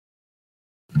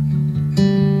We're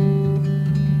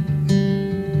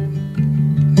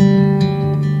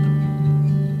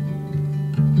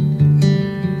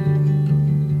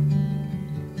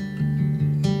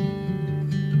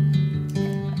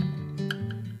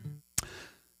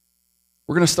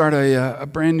going to start a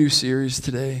brand new series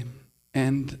today,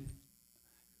 and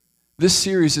this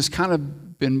series has kind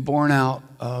of been born out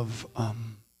of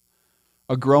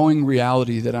a growing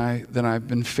reality that I've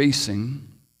been facing,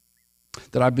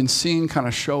 that I've been seeing kind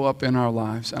of show up in our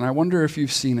lives, and I wonder if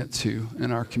you've seen it too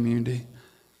in our community.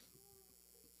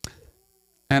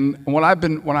 And what I've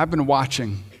been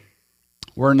watching,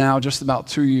 we're now just about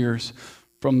 2 years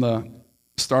from the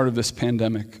start of this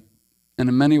pandemic, and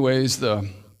in many ways the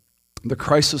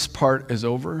crisis part is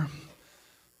over.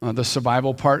 The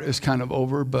survival part is kind of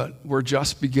over, but we're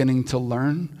just beginning to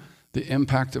learn the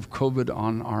impact of COVID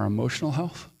on our emotional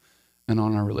health and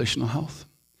on our relational health.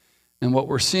 And what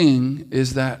we're seeing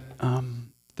is that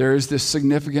there is this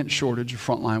significant shortage of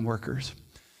frontline workers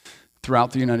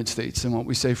throughout the United States. And when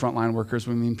we say frontline workers,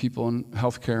 we mean people in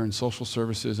healthcare and social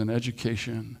services and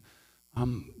education,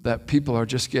 that people are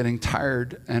just getting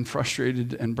tired and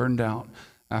frustrated and burned out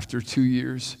after 2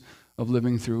 years of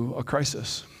living through a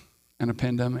crisis and a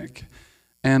pandemic.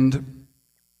 And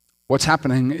what's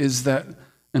happening is that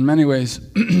in many ways,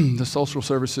 the social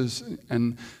services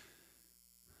and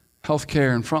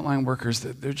healthcare and frontline workers,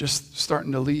 they're just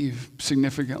starting to leave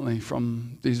significantly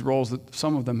from these roles that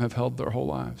some of them have held their whole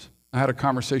lives. I had a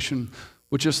conversation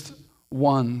with just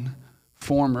one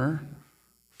former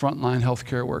frontline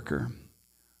healthcare worker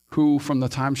who, from the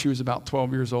time she was about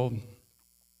 12 years old,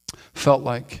 felt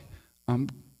like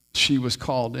she was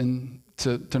called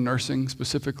into nursing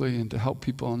specifically and to help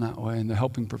people in that way and the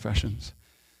helping professions.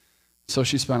 So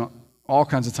she spent all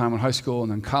kinds of time in high school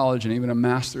and then college and even a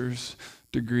master's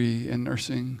degree in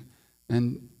nursing.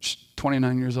 And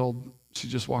 29 years old, she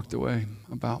just walked away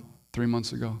about 3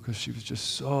 months ago because she was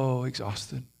just so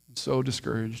exhausted, so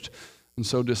discouraged, and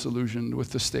so disillusioned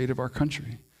with the state of our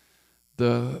country.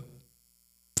 We'll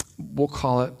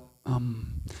call it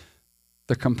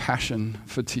the compassion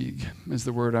fatigue is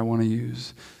the word I want to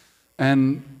use.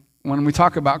 And when we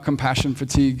talk about compassion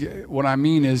fatigue, what I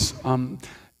mean is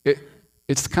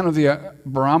it's kind of the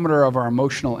barometer of our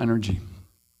emotional energy.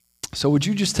 So would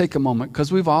you just take a moment,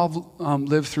 because we've all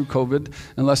lived through COVID,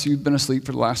 unless you've been asleep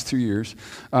for the last 2 years.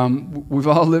 We've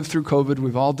all lived through COVID.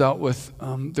 We've all dealt with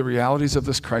the realities of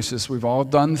this crisis. We've all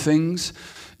done things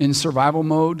in survival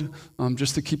mode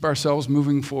just to keep ourselves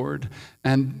moving forward.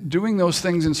 And doing those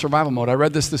things in survival mode, I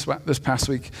read this past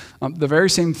week, the very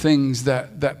same things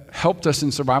that helped us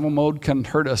in survival mode can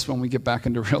hurt us when we get back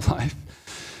into real life.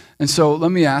 And so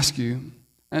let me ask you,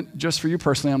 and just for you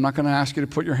personally, I'm not going to ask you to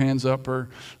put your hands up or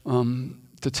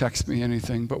to text me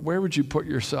anything, but where would you put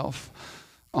yourself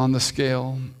on the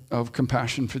scale of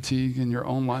compassion fatigue in your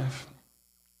own life?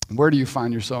 Where do you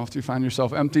find yourself? Do you find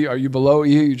yourself empty? Are you below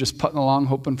E? You're just putting along,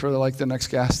 hoping for the next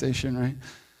gas station, right?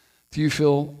 Do you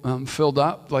feel filled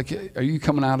up? Like, are you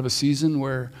coming out of a season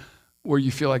where you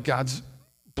feel like God's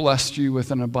blessed you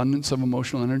with an abundance of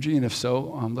emotional energy? And if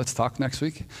so, let's talk next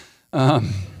week.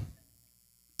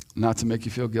 Not to make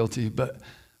you feel guilty, but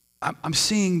I'm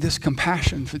seeing this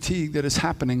compassion fatigue that is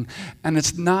happening, and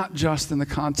it's not just in the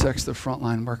context of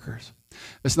frontline workers.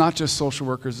 It's not just social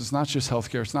workers, it's not just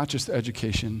healthcare, it's not just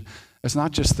education, it's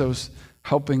not just those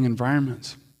helping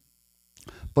environments,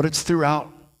 but it's throughout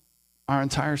our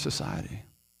entire society.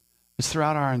 It's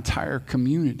throughout our entire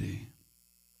community.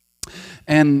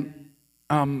 And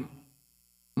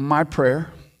my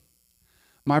prayer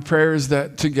is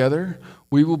that together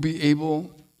we will be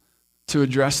able to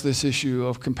address this issue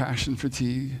of compassion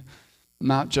fatigue,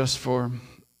 not just for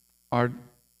our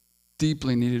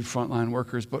deeply needed frontline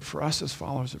workers, but for us as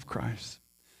followers of Christ.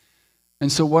 And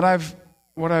so what I've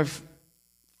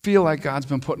feel like God's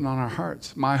been putting on our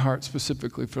hearts, my heart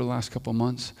specifically for the last couple of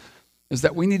months, is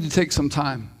that we need to take some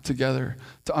time together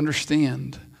to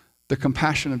understand the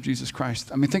compassion of Jesus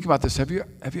Christ. I mean, think about this. Have you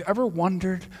ever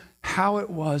wondered how it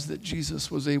was that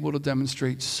Jesus was able to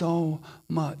demonstrate so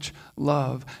much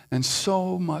love and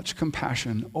so much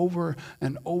compassion over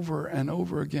and over and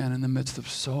over again in the midst of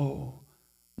so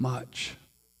much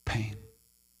pain?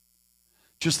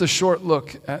 Just a short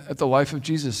look at the life of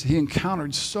Jesus. He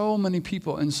encountered so many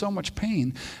people in so much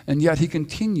pain, and yet he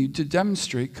continued to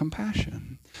demonstrate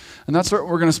compassion. And that's what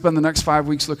we're going to spend the next 5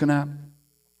 weeks looking at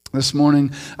this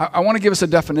morning. I want to give us a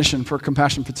definition for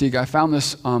compassion fatigue. I found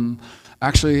this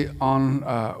actually on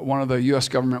one of the U.S.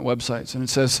 government websites, and it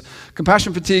says,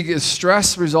 compassion fatigue is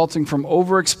stress resulting from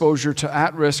overexposure to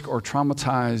at-risk or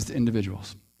traumatized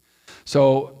individuals.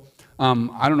 So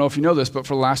I don't know if you know this, but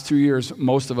for the last 2 years,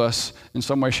 most of us, in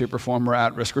some way, shape, or form, are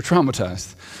at risk or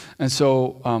traumatized. And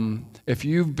so if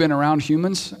you've been around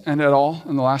humans and at all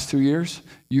in the last 2 years,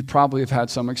 you probably have had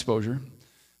some exposure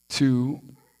to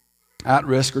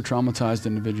at-risk or traumatized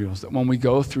individuals. That when we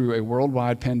go through a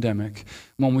worldwide pandemic,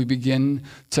 when we begin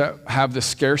to have the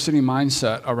scarcity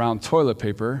mindset around toilet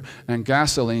paper and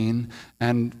gasoline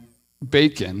and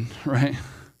bacon, right?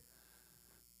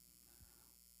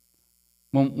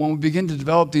 When we begin to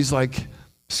develop these like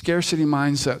scarcity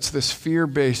mindsets, this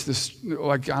fear-based, this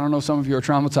like, I don't know, some of you are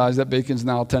traumatized that bacon's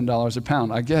now $10 a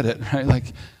pound. I get it, right? Like,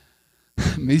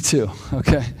 me too,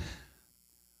 okay?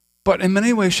 But in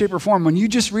many ways, shape, or form, when you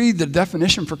just read the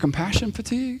definition for compassion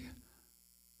fatigue,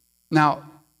 now,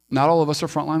 not all of us are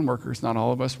frontline workers. Not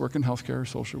all of us work in healthcare or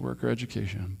social work or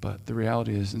education. But the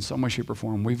reality is, in some way, shape, or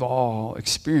form, we've all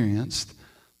experienced,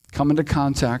 come into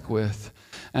contact with,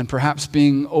 and perhaps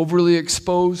being overly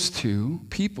exposed to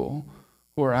people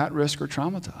who are at risk or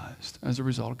traumatized as a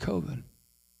result of COVID.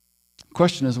 The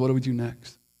question is, what do we do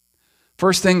next?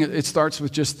 First thing, it starts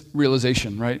with just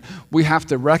realization, right? We have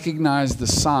to recognize the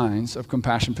signs of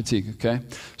compassion fatigue, okay?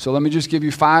 So let me just give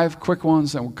you 5 quick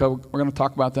ones, and we're going to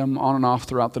talk about them on and off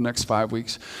throughout the next 5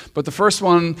 weeks. But the first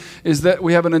one is that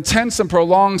we have an intense and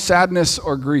prolonged sadness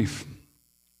or grief.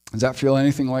 Does that feel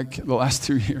anything like the last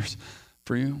 2 years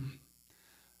for you?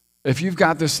 If you've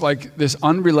got this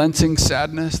unrelenting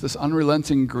sadness, this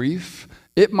unrelenting grief,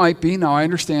 it might be, now I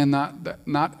understand that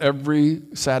not every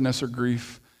sadness or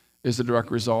grief is a direct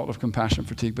result of compassion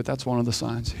fatigue, but that's one of the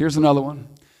signs. Here's another one.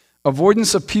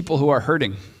 Avoidance of people who are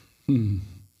hurting.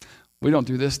 We don't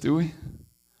do this, do we?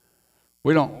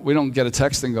 We don't get a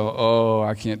text and go, oh,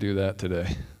 I can't do that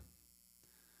today.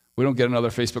 We don't get another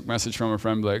Facebook message from a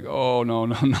friend like, oh, no,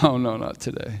 not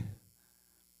today.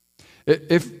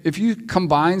 If you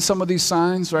combine some of these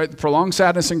signs, right, prolonged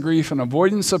sadness and grief and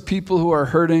avoidance of people who are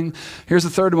hurting, here's the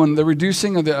third one, the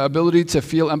reducing of the ability to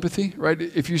feel empathy, right?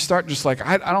 If you start just like,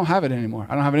 I don't have it anymore.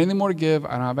 I don't have anything more to give.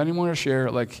 I don't have any more to share.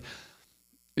 Like,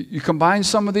 you combine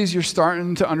some of these, you're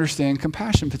starting to understand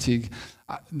compassion fatigue.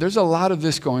 There's a lot of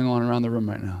this going on around the room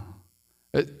right now.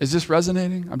 Is this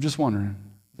resonating? I'm just wondering.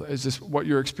 Is this what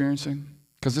you're experiencing?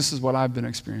 Because this is what I've been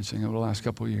experiencing over the last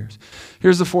couple of years.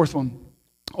 Here's the fourth one.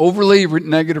 Overly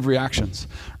negative reactions,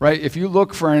 right? If you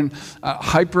look for a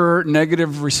hyper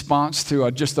negative response to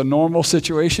just a normal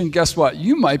situation, guess what?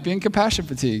 You might be in compassion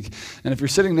fatigue. And if you're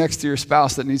sitting next to your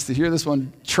spouse that needs to hear this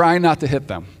one, try not to hit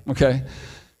them, okay?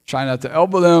 Try not to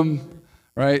elbow them,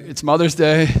 right? It's Mother's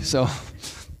Day, so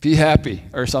be happy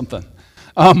or something.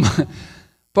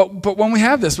 But when we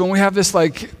have this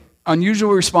like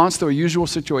unusual response to a usual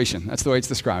situation, that's the way it's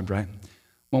described, right?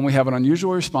 When we have an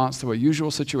unusual response to a usual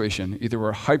situation, either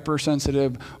we're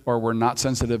hypersensitive or we're not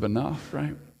sensitive enough,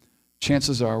 right?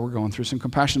 Chances are we're going through some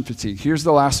compassion fatigue. Here's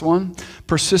the last one.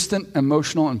 Persistent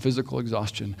emotional and physical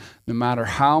exhaustion. No matter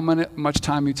how much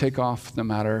time you take off, no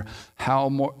matter how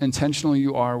more intentional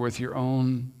you are with your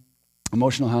own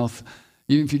emotional health,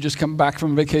 even if you just come back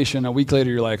from vacation, a week later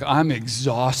you're like, I'm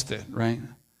exhausted, right?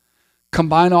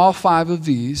 Combine all 5 of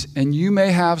these and you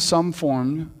may have some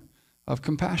form of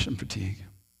compassion fatigue.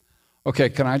 Okay,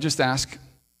 can I just ask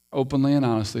openly and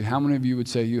honestly, how many of you would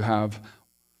say you have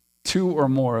 2 or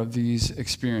more of these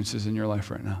experiences in your life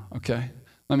right now? Okay,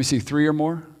 let me see, 3 or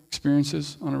more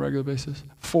experiences on a regular basis?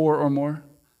 4 or more?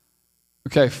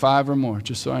 Okay, 5 or more,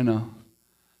 just so I know.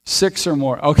 6 or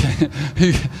more, okay.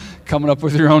 Coming up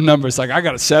with your own numbers, like I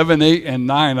got a 7, 8, and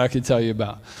 9 I can tell you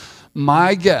about.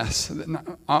 My guess,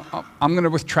 I'm going to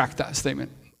retract that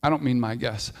statement. I don't mean my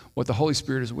guess. What the Holy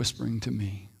Spirit is whispering to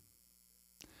me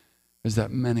is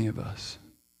that many of us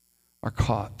are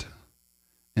caught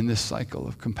in this cycle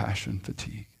of compassion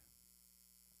fatigue.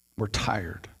 We're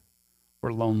tired.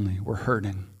 We're lonely. We're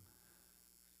hurting.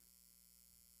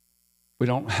 We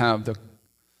don't have the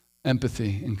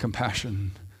empathy and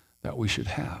compassion that we should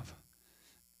have.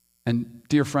 And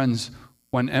dear friends,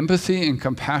 when empathy and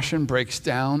compassion breaks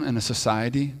down in a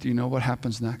society, do you know what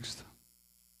happens next?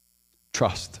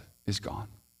 Trust is gone.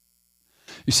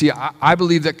 You see, I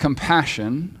believe that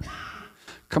compassion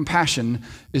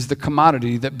is the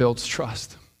commodity that builds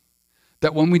trust.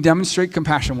 That when we demonstrate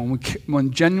compassion, when we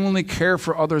genuinely care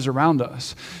for others around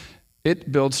us,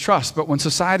 it builds trust. But when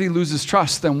society loses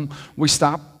trust, then we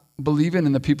stop believing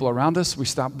in the people around us. We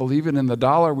stop believing in the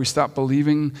dollar. We stop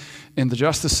believing in the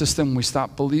justice system. We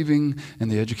stop believing in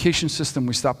the education system.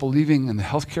 We stop believing in the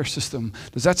healthcare system.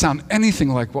 Does that sound anything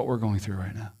like what we're going through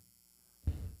right now?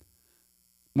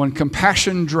 When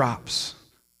compassion drops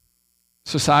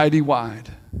society-wide,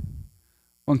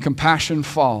 when compassion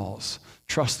falls,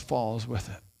 trust falls with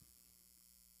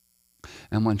it.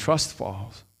 And when trust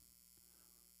falls,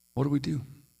 what do?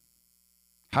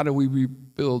 How do we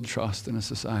rebuild trust in a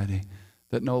society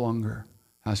that no longer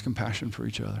has compassion for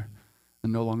each other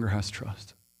and no longer has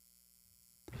trust?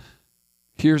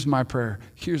 Here's my prayer.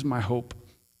 Here's my hope.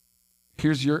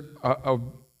 Here's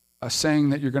a saying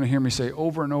that you're going to hear me say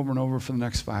over and over and over for the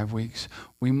next 5 weeks.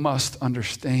 We must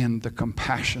understand the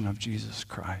compassion of Jesus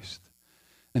Christ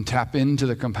and tap into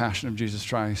the compassion of Jesus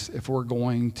Christ if we're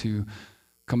going to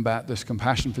combat this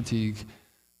compassion fatigue,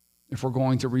 if we're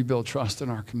going to rebuild trust in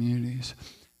our communities.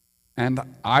 And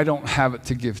I don't have it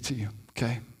to give to you,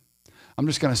 okay? I'm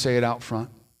just going to say it out front.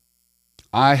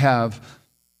 I have,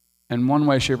 in one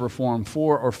way, shape, or form,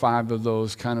 4 or 5 of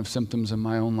those kind of symptoms in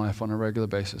my own life on a regular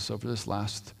basis over this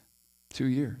last 2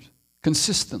 years,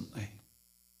 consistently.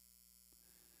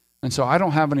 And so I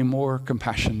don't have any more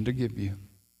compassion to give you,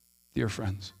 dear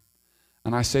friends.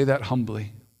 And I say that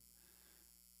humbly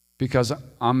because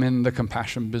I'm in the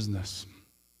compassion business.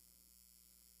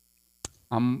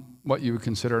 I'm what you would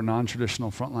consider a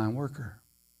non-traditional frontline worker.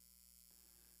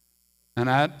 And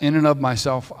in and of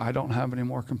myself, I don't have any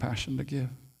more compassion to give.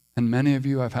 And many of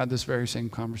you I've had this very same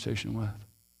conversation with.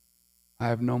 I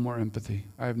have no more empathy.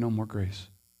 I have no more grace.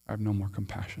 I have no more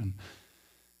compassion.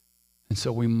 And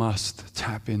so we must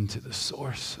tap into the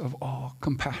source of all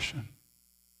compassion.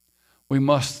 We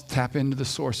must tap into the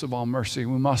source of all mercy.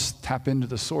 We must tap into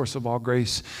the source of all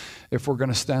grace if we're going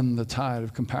to stem the tide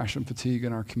of compassion fatigue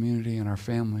in our community, in our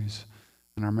families,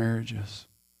 in our marriages,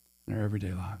 in our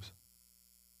everyday lives.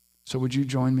 So would you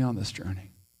join me on this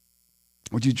journey?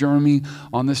 Would you join me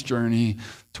on this journey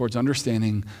towards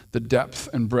understanding the depth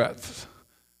and breadth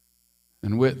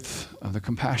and width of the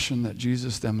compassion that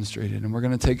Jesus demonstrated? And we're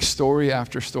going to take story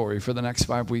after story for the next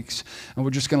 5 weeks, and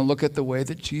we're just going to look at the way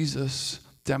that Jesus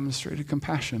demonstrated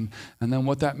compassion and then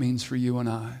what that means for you and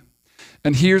I.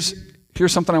 And here's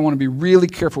something I want to be really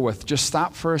careful with. Just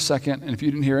stop for a second, and if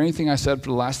you didn't hear anything I said for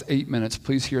the last 8 minutes,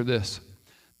 please hear this.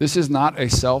 This is not a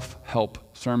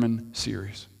self-help sermon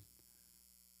series.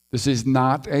 This is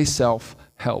not a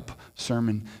self-help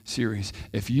sermon series.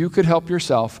 If you could help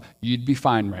yourself, you'd be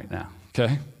fine right now,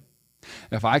 okay?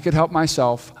 If I could help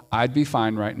myself, I'd be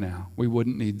fine right now. We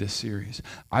wouldn't need this series.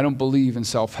 I don't believe in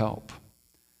self-help.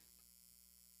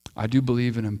 I do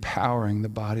believe in empowering the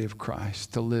body of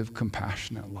Christ to live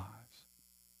compassionate lives.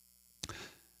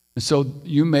 And so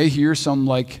you may hear some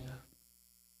like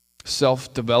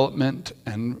self-development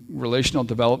and relational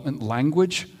development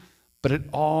language, but it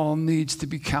all needs to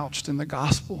be couched in the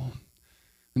gospel,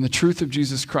 in the truth of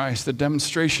Jesus Christ, the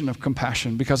demonstration of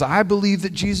compassion, because I believe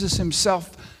that Jesus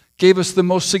himself gave us the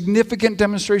most significant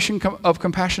demonstration of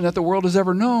compassion that the world has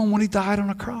ever known when he died on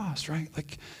a cross, right?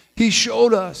 Like he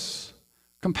showed us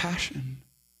compassion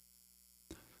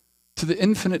to the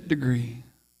infinite degree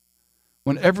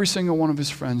when every single one of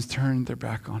his friends turned their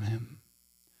back on him.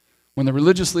 When the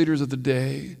religious leaders of the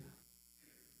day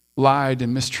lied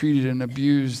and mistreated and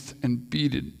abused and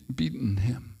beaten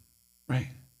him, right?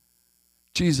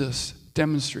 Jesus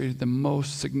demonstrated the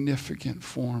most significant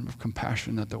form of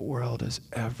compassion that the world has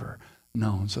ever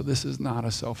known. So this is not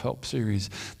a self-help series.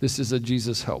 This is a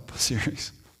Jesus help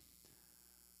series.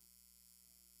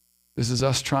 This is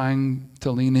us trying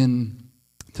to lean in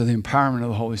to the empowerment of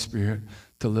the Holy Spirit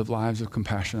to live lives of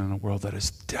compassion in a world that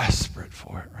is desperate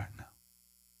for it right now.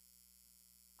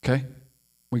 Okay?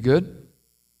 We good?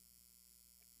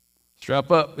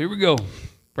 Strap up. Here we go.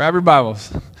 Grab your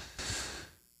Bibles.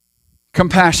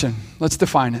 Compassion. Let's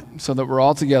define it so that we're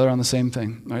all together on the same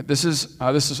thing. All right? This is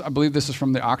I believe this is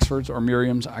from the Oxfords or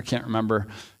Merriam's. I can't remember.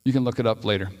 You can look it up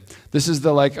later. This is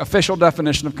the official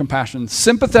definition of compassion: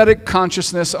 sympathetic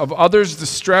consciousness of others'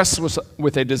 distress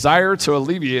with a desire to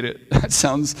alleviate it. That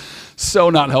sounds so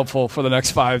not helpful for the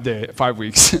next 5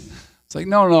 weeks. It's like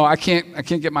no, I can't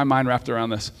get my mind wrapped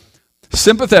around this.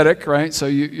 Sympathetic, right? So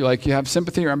you have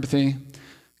sympathy or empathy.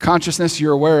 Consciousness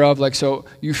you're aware of, so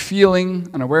you feeling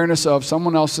an awareness of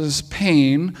someone else's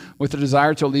pain with a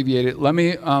desire to alleviate it. Let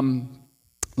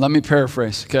me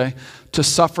paraphrase, okay? To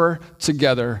suffer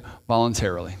together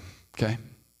voluntarily, okay?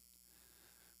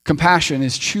 Compassion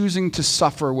is choosing to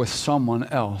suffer with someone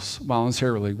else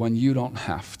voluntarily when you don't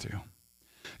have to.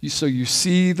 So you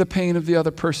see the pain of the other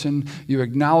person, you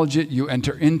acknowledge it, you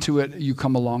enter into it, you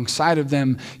come alongside of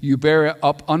them, you bear it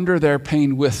up under their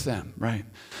pain with them, right?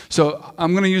 So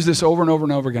I'm going to use this over and over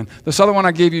and over again. This other one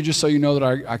I gave you just so you know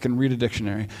that I can read a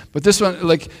dictionary. But this one,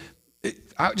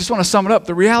 I just want to sum it up.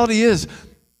 The reality is,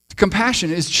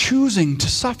 compassion is choosing to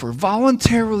suffer,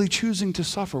 voluntarily choosing to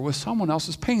suffer with someone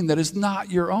else's pain that is not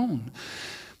your own.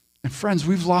 And friends,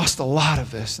 we've lost a lot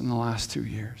of this in the last 2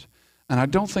 years. And I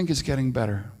don't think it's getting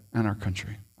better in our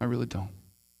country. I really don't.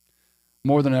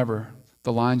 more than ever,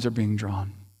 the lines are being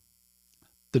drawn.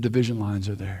 The division lines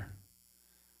are there.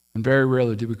 And very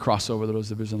rarely do we cross over those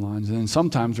division lines. And then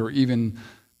sometimes we're even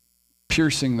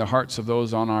piercing the hearts of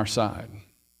those on our side.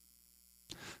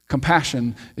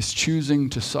 Compassion is choosing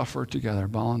to suffer together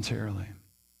voluntarily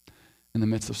in the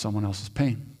midst of someone else's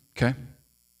pain. Okay?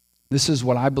 This is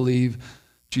what I believe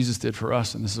Jesus did for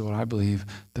us, and this is what I believe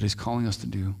that he's calling us to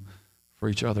do for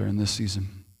each other in this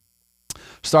season.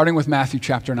 Starting with Matthew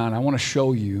chapter 9, I want to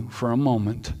show you for a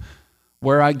moment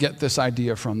where I get this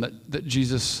idea from, that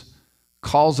Jesus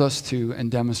calls us to and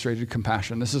demonstrated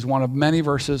compassion. This is one of many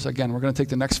verses. Again, we're going to take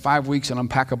the next 5 weeks and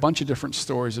unpack a bunch of different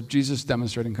stories of Jesus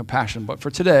demonstrating compassion. But for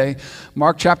today,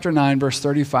 Mark chapter 9, verse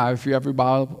 35, if you have your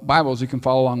Bibles, you can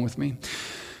follow along with me.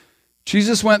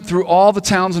 Jesus went through all the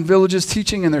towns and villages,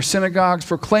 teaching in their synagogues,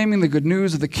 proclaiming the good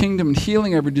news of the kingdom and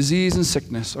healing every disease and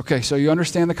sickness. Okay, so you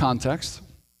understand the context.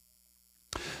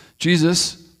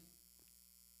 Jesus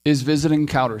is visiting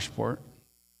Coudersport,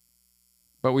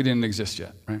 but we didn't exist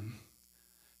yet, right?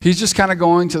 He's just kind of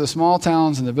going to the small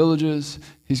towns and the villages.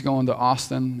 He's going to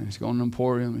Austin. He's going to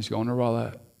Emporium. He's going to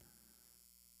Rowlett.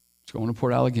 He's going to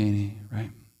Port Allegheny,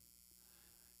 right?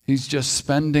 He's just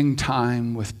spending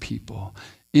time with people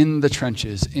in the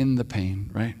trenches, in the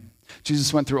pain, right?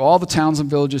 Jesus went through all the towns and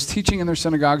villages, teaching in their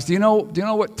synagogues. Do you know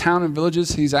what town and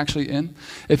villages he's actually in?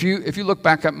 If you look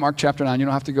back at Mark chapter 9, you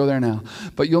don't have to go there now,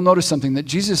 but you'll notice something, that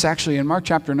Jesus actually, in Mark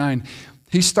chapter 9,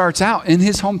 he starts out in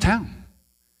his hometown.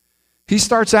 He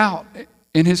starts out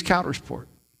in his Coudersport.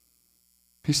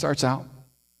 He starts out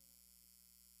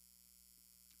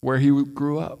where he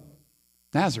grew up,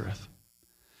 Nazareth.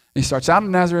 He starts out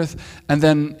in Nazareth, and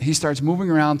then he starts moving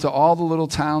around to all the little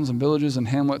towns and villages and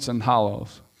hamlets and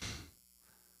hollows.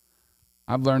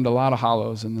 I've learned a lot of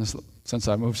hollows since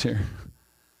I moved here.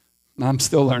 And I'm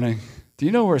still learning. Do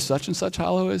you know where such and such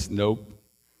hollow is? Nope.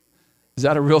 Is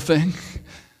that a real thing?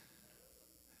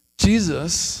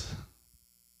 Jesus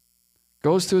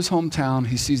goes to his hometown.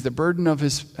 He sees the burden of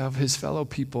his fellow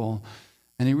people,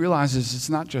 and he realizes it's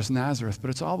not just Nazareth, but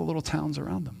it's all the little towns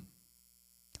around them.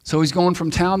 So he's going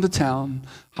from town to town,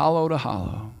 hollow to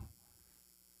hollow,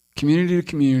 community to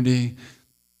community.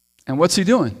 And what's he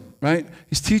doing, right?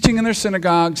 He's teaching in their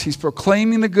synagogues. He's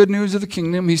proclaiming the good news of the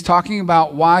kingdom. He's talking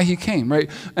about why he came, right?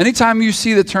 Anytime you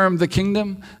see the term the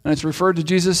kingdom, and it's referred to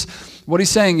Jesus, what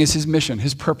he's saying is his mission,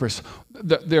 his purpose,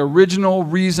 the original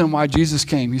reason why Jesus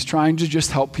came. He's trying to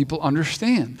just help people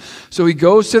understand. So he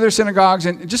goes to their synagogues,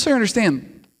 and just so you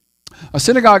understand, a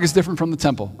synagogue is different from the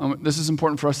temple. This is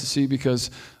important for us to see because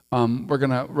we're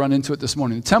going to run into it this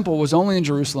morning. The temple was only in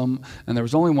Jerusalem, and there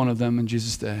was only one of them in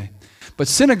Jesus' day. But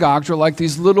synagogues were like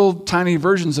these little tiny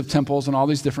versions of temples in all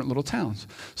these different little towns.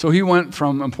 So he went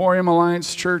from Emporium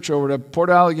Alliance Church over to Port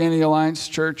Allegheny Alliance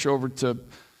Church over to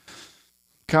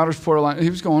Coudersport Alliance. He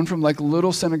was going from like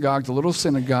little synagogue to little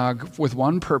synagogue with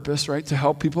one purpose, right? To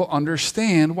help people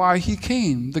understand why he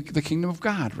came, the kingdom of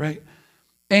God, right?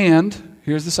 And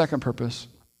here's the second purpose: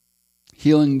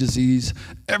 healing disease,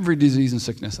 every disease and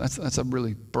sickness. That's a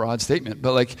really broad statement,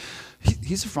 but like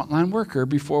he's a frontline worker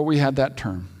before we had that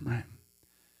term, right?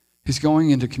 He's going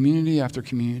into community after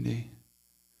community.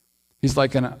 He's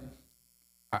like an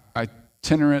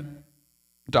itinerant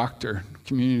doctor,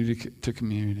 community to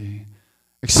community,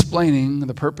 explaining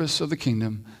the purpose of the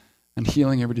kingdom and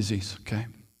healing every disease, okay?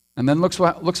 And then looks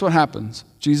what happens.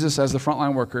 Jesus, as the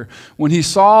frontline worker, when he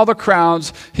saw the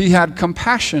crowds, he had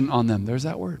compassion on them. There's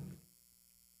that word.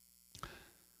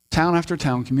 Town after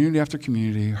town, community after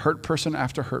community, hurt person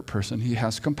after hurt person, he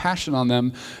has compassion on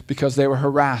them because they were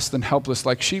harassed and helpless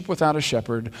like sheep without a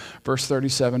shepherd. Verse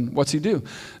 37, what's he do?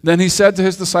 Then he said to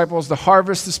his disciples, the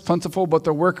harvest is plentiful, but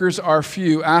the workers are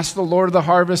few. Ask the Lord of the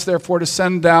harvest, therefore, to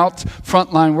send out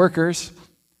frontline workers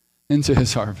into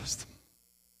his harvest.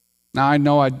 Now, I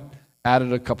know I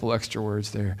added a couple extra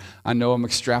words there. I know I'm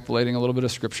extrapolating a little bit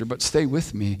of scripture, but stay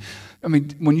with me. I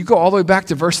mean, when you go all the way back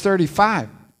to verse 35,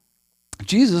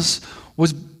 Jesus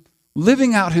was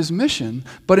living out his mission,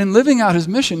 but in living out his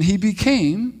mission, he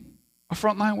became a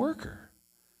frontline worker.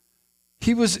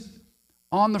 He was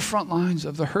on the front lines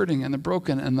of the hurting and the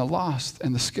broken and the lost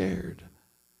and the scared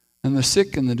and the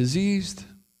sick and the diseased.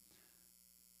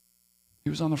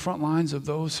 He was on the front lines of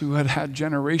those who had had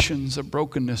generations of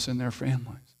brokenness in their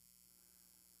families.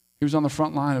 He was on the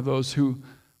front line of those who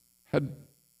had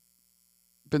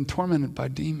been tormented by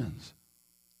demons.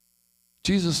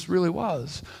 Jesus really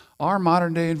was our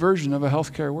modern day version of a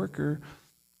healthcare worker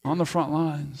on the front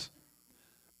lines.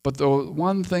 But the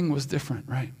one thing was different,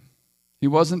 right? He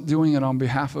wasn't doing it on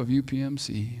behalf of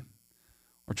UPMC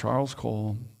or Charles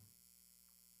Cole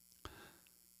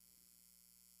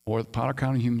or the Potter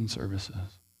County Human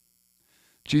Services.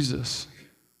 Jesus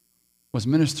was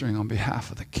ministering on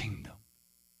behalf of the kingdom,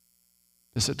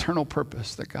 this eternal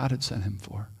purpose that God had sent him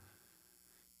for.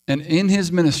 And in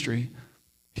his ministry,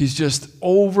 he's just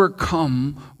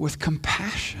overcome with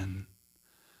compassion,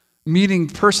 meeting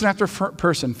person after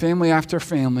person, family after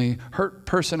family, hurt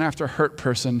person after hurt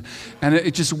person. And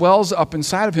it just wells up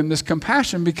inside of him, this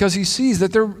compassion, because he sees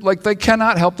that they're like they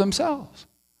cannot help themselves.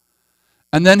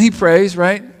 And then he prays,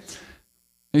 right?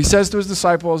 He says to his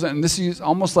disciples, and this is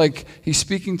almost like he's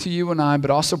speaking to you and I, but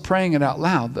also praying it out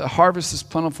loud. The harvest is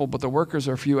plentiful, but the workers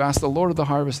are few. Ask the Lord of the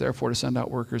harvest, therefore, to send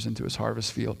out workers into his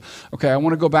harvest field. Okay, I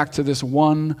want to go back to this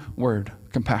one word,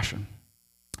 compassion.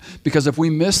 Because if we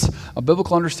miss a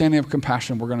biblical understanding of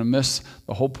compassion, we're going to miss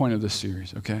the whole point of this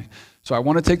series, okay? So I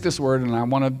want to take this word and I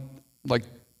want to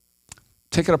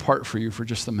take it apart for you for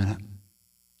just a minute.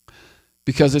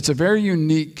 Because it's a very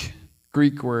unique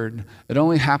Greek word. It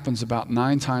only happens about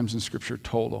 9 times in Scripture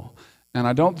total. And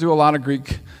I don't do a lot of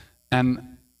Greek,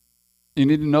 and you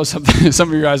need to know something. Some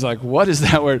of you guys are like, what is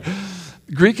that word?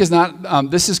 Greek is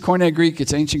not, this is Koine Greek,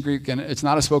 it's ancient Greek, and it's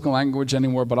not a spoken language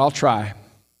anymore, but I'll try.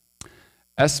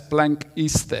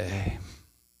 Esplanchiste.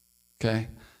 Okay?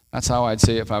 That's how I'd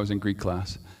say it if I was in Greek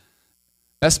class.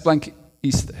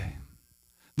 Esplanchiste.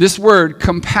 This word,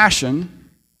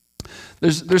 compassion,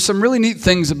 there's some really neat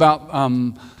things about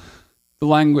the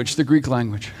language, the Greek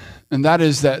language. And that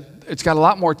is that it's got a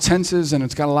lot more tenses and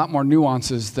it's got a lot more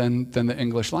nuances than the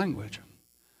English language.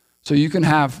 So you can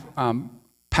have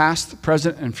past,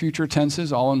 present, and future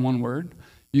tenses all in one word.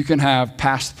 You can have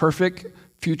past perfect,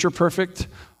 future perfect,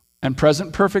 and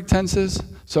present perfect tenses.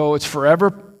 So it's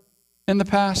forever in the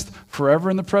past, forever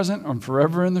in the present, and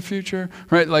forever in the future,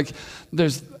 right? Like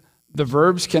the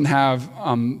verbs can have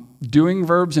doing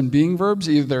verbs and being verbs.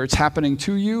 Either it's happening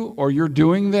to you or you're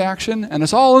doing the action, and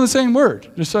it's all in the same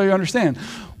word, just so you understand.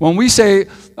 When we say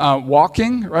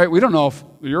walking, right, we don't know if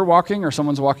you're walking or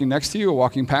someone's walking next to you or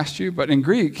walking past you, but in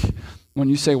Greek, when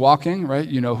you say walking, right,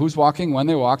 you know who's walking, when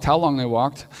they walked, how long they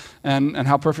walked, and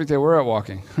how perfect they were at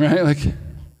walking, right?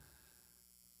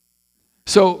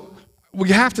 So we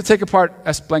have to take apart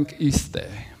esplanchiste,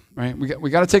 right? We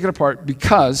got to take it apart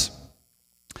because,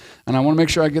 and I want to make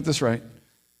sure I get this right,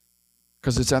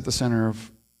 because it's at the center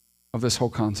of this whole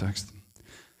context.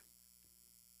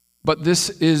 But this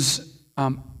is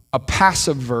a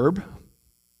passive verb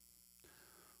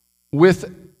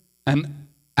with an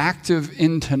active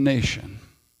intonation,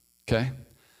 okay?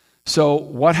 So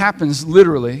what happens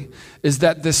literally is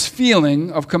that this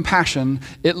feeling of compassion,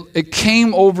 it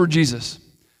came over Jesus.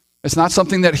 It's not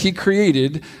something that he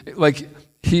created, like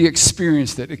he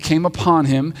experienced it. It came upon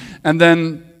him, and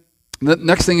then the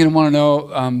next thing you want to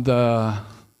know,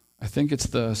 I think it's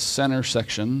the center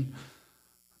section,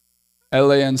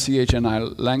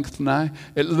 Lanchni, lengthni.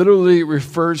 It literally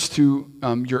refers to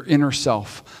your inner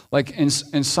self. Like in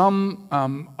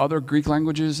some other Greek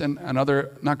languages and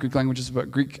other, not Greek languages, but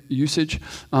Greek usage,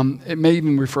 it may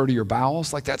even refer to your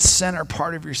bowels, like that center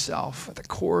part of yourself, at the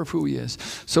core of who he is.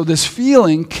 So this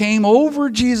feeling came over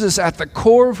Jesus at the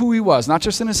core of who he was, not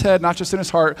just in his head, not just in his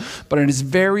heart, but in his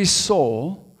very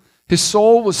soul. His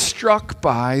soul was struck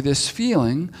by this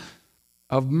feeling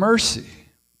of mercy,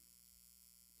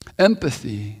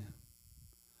 empathy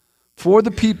for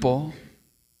the people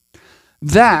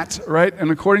that, right, and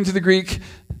according to the Greek,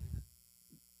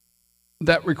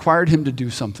 that required him to do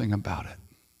something about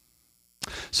it.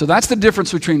 So that's the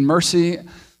difference between mercy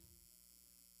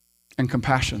and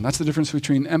compassion. That's the difference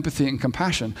between empathy and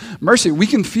compassion. Mercy, we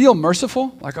can feel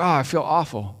merciful, like, oh, I feel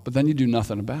awful, but then you do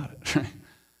nothing about it, right?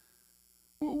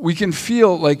 We can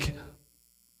feel like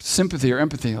sympathy or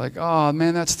empathy, like, oh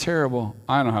man, that's terrible.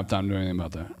 I don't have time to do anything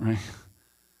about that, right?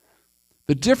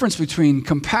 The difference between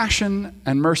compassion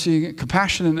and mercy,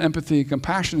 compassion and empathy,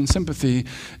 compassion and sympathy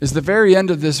is the very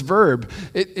end of this verb.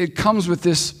 It comes with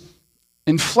this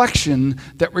inflection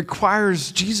that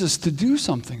requires Jesus to do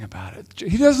something about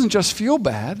it. He doesn't just feel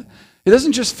bad. He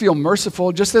doesn't just feel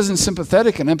merciful, just isn't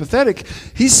sympathetic and empathetic.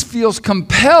 He feels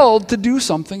compelled to do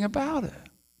something about it.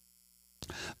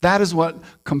 That is what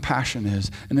compassion is.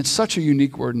 And it's such a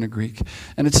unique word in the Greek.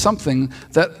 And it's something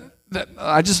that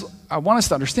I want us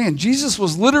to understand. Jesus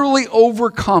was literally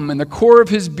overcome in the core of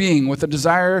his being with a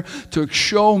desire to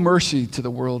show mercy to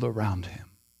the world around him.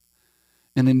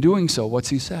 And in doing so, what's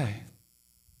he say?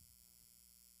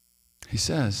 He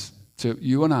says to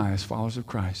you and I as followers of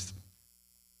Christ,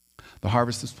 the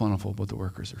harvest is plentiful, but the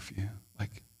workers are few.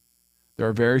 Like, there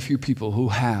are very few people who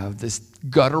have this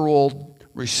guttural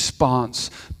response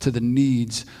to the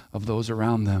needs of those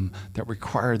around them that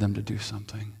require them to do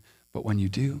something. But when you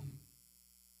do,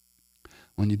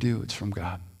 it's from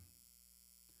God.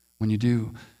 When you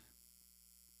do,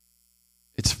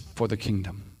 It's for the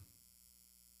kingdom.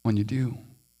 When you do,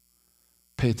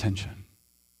 pay attention.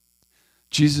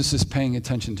 Jesus is paying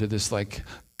attention to this like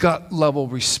gut level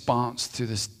response to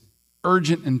this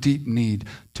urgent and deep need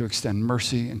to extend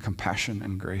mercy and compassion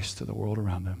and grace to the world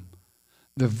around him.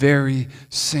 The very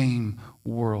same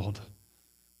world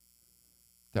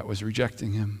that was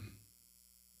rejecting him,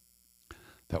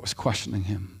 that was questioning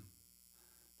him,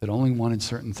 that only wanted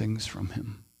certain things from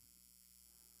him,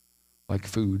 like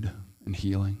food and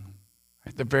healing.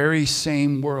 Right? The very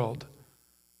same world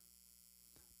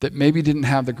that maybe didn't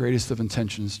have the greatest of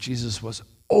intentions, Jesus was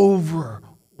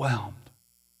overwhelmed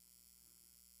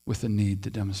with the need to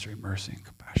demonstrate mercy and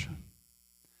compassion.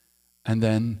 And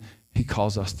then he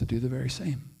calls us to do the very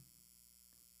same.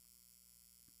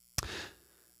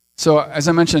 So, as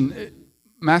I mentioned,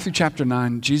 Matthew chapter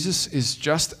 9, Jesus is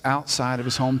just outside of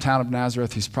his hometown of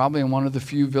Nazareth. He's probably in one of the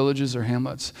few villages or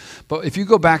hamlets. But if you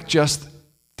go back just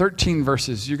 13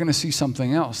 verses, you're going to see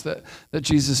something else that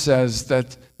Jesus says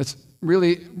that's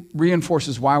really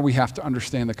reinforces why we have to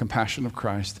understand the compassion of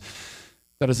Christ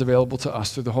that is available to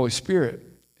us through the Holy Spirit.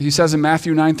 He says in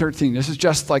Matthew 9:13, this is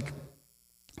just like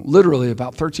literally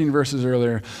about 13 verses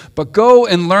earlier, but go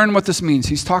and learn what this means.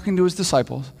 He's talking to his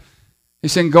disciples.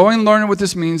 He's saying, go and learn what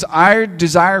this means. I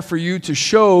desire for you to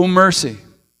show mercy,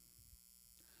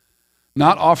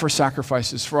 not offer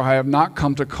sacrifices, for I have not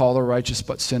come to call the righteous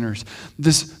but sinners.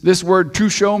 This word, to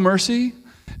show mercy,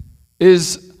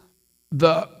 is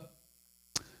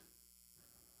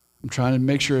I'm trying to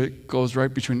make sure it goes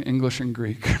right between English and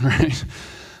Greek, right?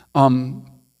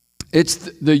 It's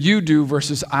the you do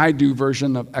versus I do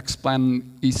version of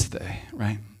explaniste,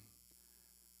 right?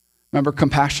 Remember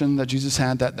compassion that Jesus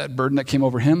had, that burden that came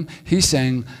over him? He's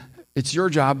saying, it's your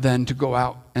job then to go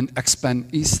out and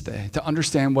explaniste, to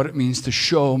understand what it means to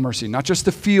show mercy. Not just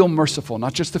to feel merciful,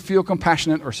 not just to feel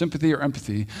compassionate or sympathy or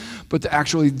empathy, but to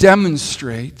actually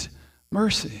demonstrate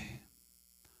mercy.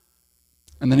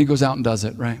 And then he goes out and does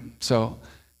it, right? So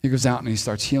he goes out and he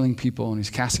starts healing people and he's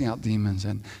casting out demons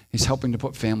and he's helping to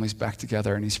put families back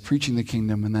together and he's preaching the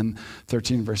kingdom. And then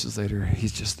 13 verses later,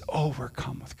 he's just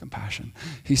overcome with compassion.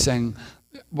 He's saying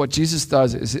what Jesus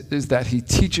does is that he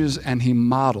teaches and he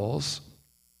models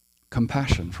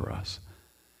compassion for us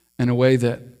in a way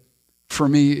that for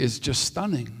me is just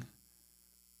stunning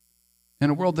in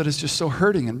a world that is just so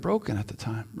hurting and broken at the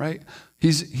time, right?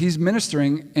 He's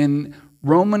ministering in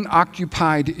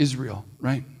Roman-occupied Israel,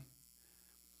 right?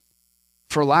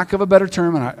 For lack of a better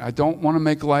term, and I don't want to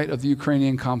make light of the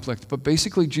Ukrainian conflict, but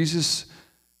basically Jesus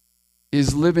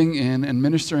is living in and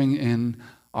ministering in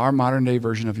our modern-day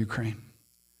version of Ukraine,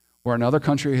 where another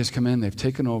country has come in, they've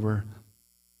taken over,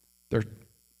 they're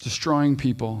destroying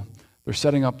people, they're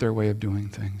setting up their way of doing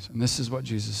things. And this is who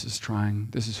Jesus is trying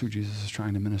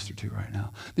to minister to right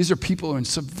now. These are people who are in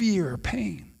severe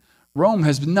pain. Rome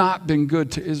has not been good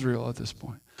to Israel at this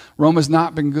point. Rome has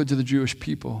not been good to the Jewish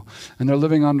people. And they're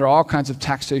living under all kinds of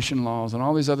taxation laws and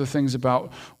all these other things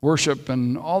about worship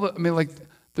and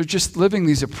they're just living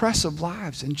these oppressive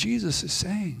lives. And Jesus is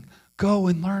saying, go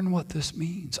and learn what this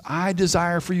means. I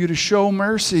desire for you to show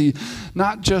mercy,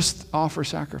 not just offer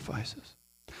sacrifices.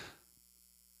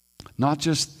 Not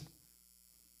just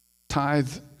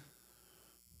tithe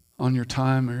on your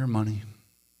time or your money,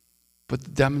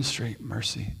 but demonstrate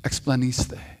mercy.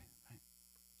 Explaniste.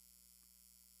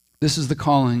 This is the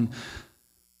calling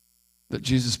that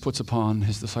Jesus puts upon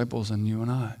his disciples and you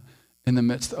and I in the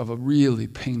midst of a really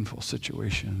painful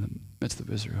situation in the midst of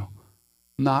Israel.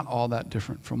 Not all that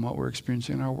different from what we're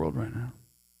experiencing in our world right now.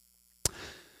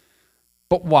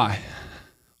 But why?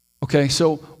 Okay,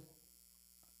 so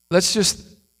let's just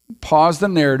pause the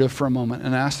narrative for a moment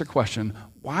and ask the question,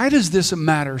 why does this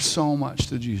matter so much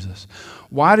to Jesus?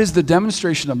 Why does the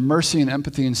demonstration of mercy and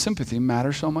empathy and sympathy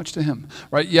matter so much to him?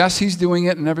 Right? Yes, he's doing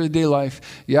it in everyday life.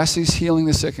 Yes, he's healing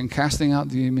the sick and casting out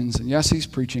demons. And yes, he's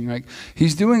preaching. Right?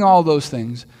 He's doing all those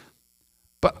things.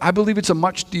 But I believe it's a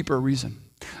much deeper reason.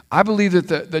 I believe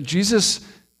that Jesus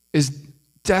is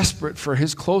desperate for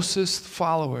his closest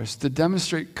followers to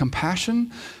demonstrate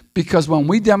compassion, because when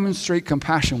we demonstrate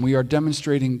compassion, we are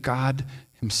demonstrating God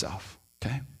himself.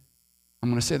 Okay? I'm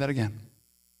going to say that again.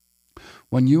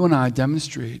 When you and I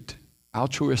demonstrate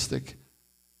altruistic,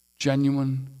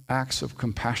 genuine acts of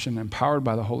compassion empowered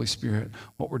by the Holy Spirit,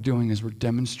 what we're doing is we're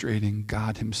demonstrating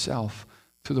God himself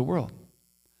to the world.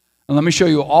 And let me show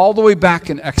you all the way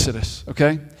back in Exodus,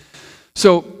 okay?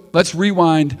 So let's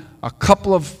rewind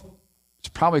it's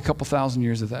probably a couple thousand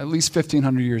years, at least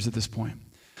 1,500 years at this point.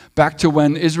 Back to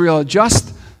when Israel had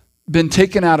just been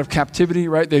taken out of captivity,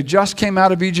 right? They just came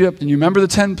out of Egypt, and you remember the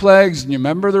 10 plagues, and you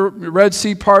remember the Red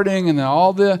Sea parting, and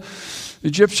all the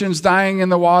Egyptians dying in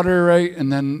the water, right?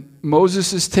 And then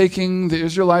Moses is taking the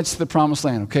Israelites to the promised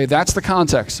land. Okay, that's the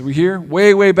context. We hear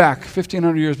way, way back,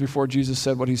 1,500 years before Jesus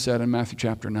said what he said in Matthew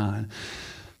chapter 9.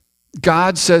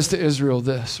 God says to Israel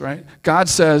this, right? God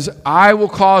says, I will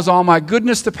cause all my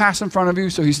goodness to pass in front of you.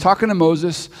 So he's talking to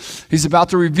Moses. He's about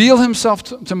to reveal himself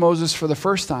to Moses for the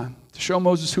first time, to show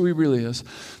Moses who he really is.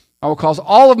 I will cause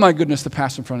all of my goodness to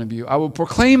pass in front of you. I will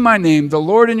proclaim my name, the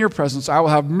Lord, in your presence. I will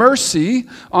have mercy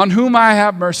on whom I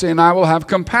have mercy, and I will have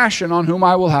compassion on whom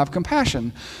I will have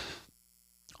compassion.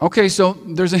 Okay, so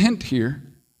there's a hint here.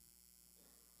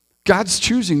 God's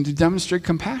choosing to demonstrate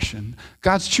compassion.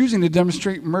 God's choosing to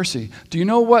demonstrate mercy. Do you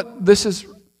know what this is?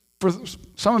 For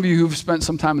some of you who've spent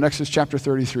some time in Exodus chapter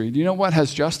 33, do you know what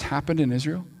has just happened in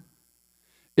Israel?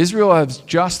 Israel has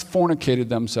just fornicated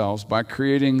themselves by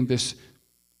creating this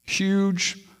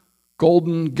huge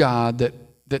golden god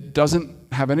that doesn't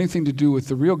have anything to do with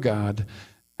the real God,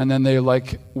 and then they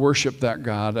worship that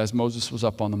God as Moses was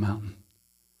up on the mountain.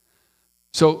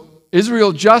 So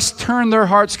Israel just turned their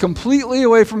hearts completely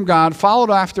away from God,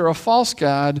 followed after a false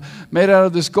god made out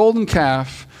of this golden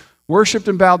calf, worshipped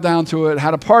and bowed down to it,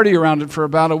 had a party around it for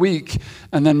about a week,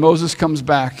 and then Moses comes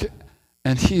back,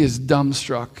 and he is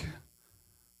dumbstruck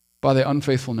by the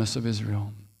unfaithfulness of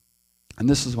Israel. And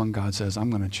this is when God says,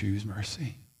 I'm going to choose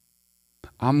mercy.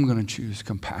 I'm going to choose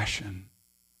compassion.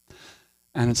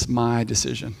 And it's my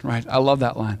decision, right? I love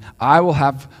that line. I will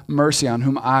have mercy on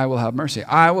whom I will have mercy.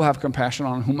 I will have compassion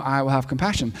on whom I will have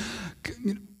compassion.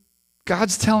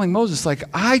 God's telling Moses,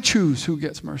 I choose who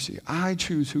gets mercy. I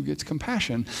choose who gets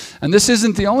compassion. And this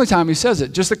isn't the only time he says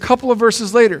it. Just a couple of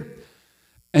verses later,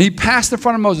 and he passed in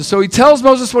front of Moses. So he tells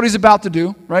Moses what he's about to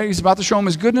do, right? He's about to show him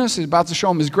his goodness. He's about to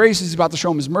show him his grace. He's about to show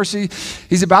him his mercy.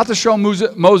 He's about to show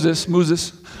Moses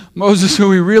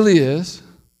who he really is.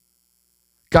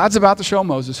 God's about to show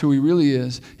Moses who he really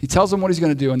is. He tells him what he's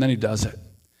going to do, and then he does it.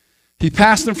 He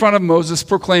passed in front of Moses,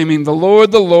 proclaiming, the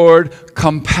Lord,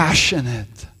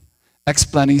 compassionate,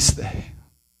 explaniste.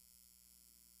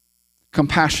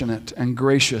 Compassionate and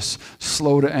gracious,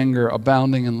 slow to anger,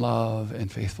 abounding in love and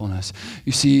faithfulness.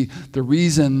 You see, the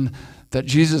reason that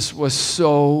Jesus was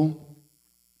so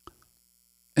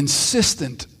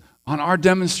insistent on our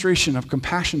demonstration of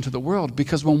compassion to the world,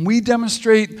 because when we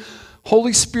demonstrate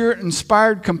Holy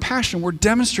Spirit-inspired compassion, we're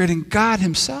demonstrating God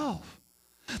himself.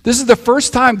 This is the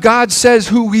first time God says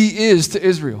who he is to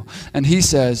Israel. And he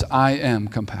says, I am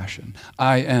compassion.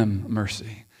 I am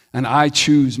mercy. And I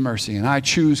choose mercy. And I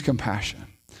choose compassion.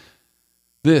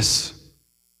 This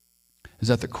is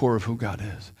at the core of who God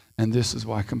is. And this is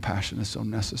why compassion is so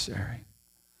necessary.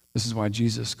 This is why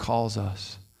Jesus calls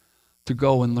us to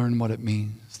go and learn what it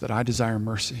means that I desire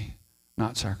mercy,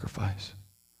 not sacrifice.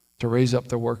 To raise up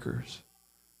the workers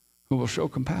who will show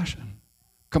compassion.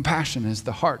 Compassion is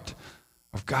the heart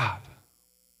of God.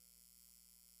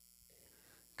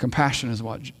 Compassion is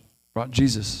what brought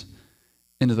Jesus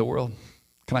into the world.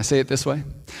 Can I say it this way?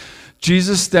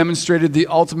 Jesus demonstrated the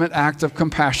ultimate act of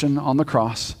compassion on the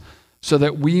cross so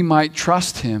that we might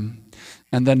trust him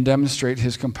and then demonstrate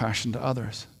his compassion to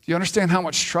others. Do you understand how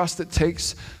much trust it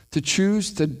takes to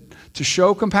choose to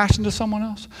show compassion to someone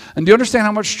else? And do you understand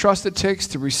how much trust it takes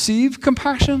to receive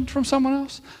compassion from someone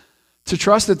else? To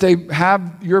trust that they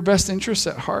have your best interests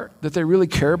at heart, that they really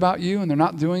care about you and they're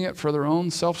not doing it for their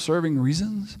own self-serving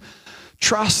reasons?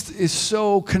 Trust is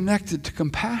so connected to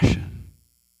compassion.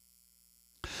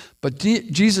 But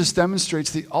Jesus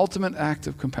demonstrates the ultimate act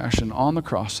of compassion on the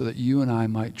cross so that you and I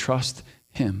might trust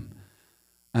him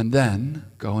and then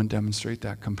go and demonstrate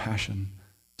that compassion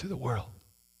to the world.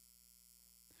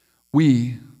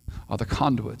 We are the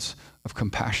conduits of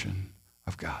compassion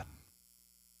of God.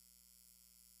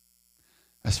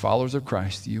 As followers of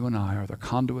Christ, you and I are the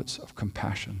conduits of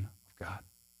compassion of God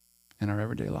in our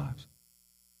everyday lives.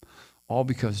 All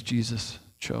because Jesus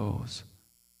chose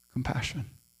compassion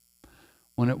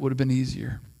when it would have been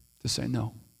easier to say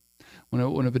no, when it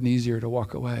would have been easier to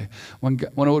walk away, when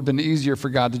it would have been easier for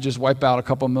God to just wipe out a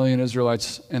couple million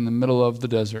Israelites in the middle of the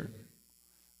desert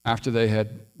after they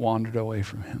had wandered away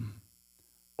from him.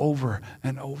 Over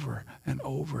and over and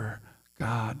over,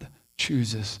 God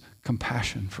chooses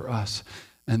compassion for us.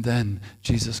 And then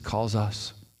Jesus calls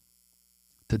us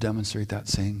to demonstrate that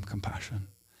same compassion.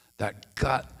 That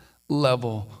gut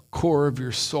level, core of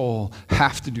your soul,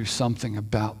 have to do something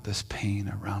about this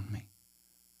pain around me.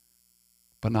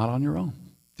 But not on your own,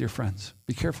 dear friends.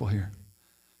 Be careful here.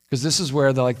 Because this is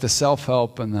where the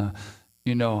self-help and the,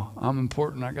 I'm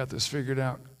important, I got this figured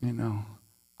out,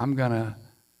 I'm going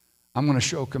to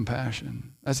show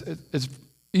compassion. It's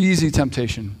easy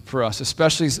temptation for us,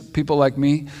 especially people like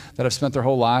me that have spent their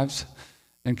whole lives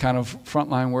in kind of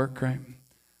frontline work, right?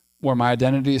 Where my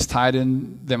identity is tied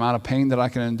in the amount of pain that I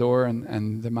can endure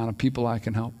and the amount of people I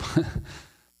can help.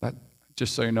 That,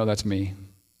 just so you know, that's me,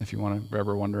 if you were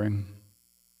ever wondering.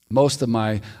 Most of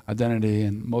my identity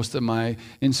and most of my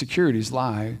insecurities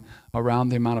lie around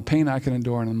the amount of pain I can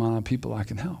endure and the amount of people I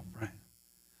can help, right?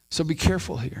 So be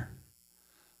careful here.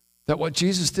 That what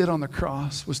Jesus did on the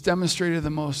cross was demonstrated the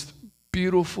most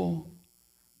beautiful,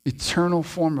 eternal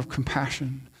form of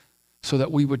compassion so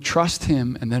that we would trust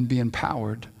him and then be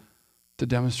empowered to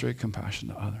demonstrate compassion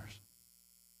to others.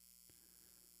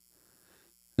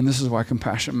 And this is why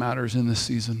compassion matters in this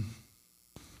season,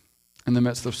 in the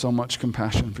midst of so much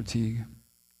compassion fatigue.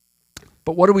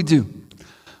 But what do we do?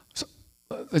 So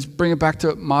let's bring it back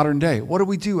to modern day. What do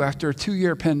we do after a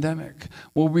 2-year pandemic?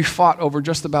 Well, we fought over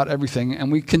just about everything,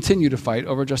 and we continue to fight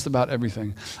over just about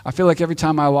everything. I feel like every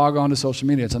time I log on to social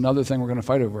media, it's another thing we're going to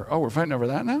fight over. Oh, we're fighting over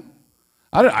that now?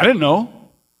 I didn't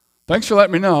know. Thanks for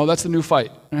letting me know. That's the new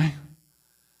fight, right?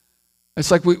 It's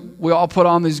like we all put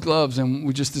on these gloves and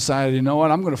we just decided, you know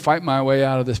what, I'm going to fight my way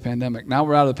out of this pandemic. Now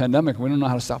we're out of the pandemic and we don't know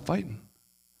how to stop fighting.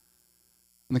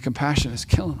 And the compassion is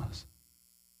killing us.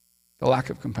 The lack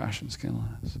of compassion is killing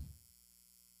us.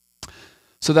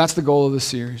 So that's the goal of this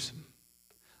series.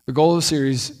 The goal of the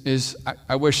series is,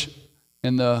 I wish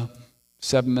in the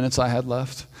 7 minutes I had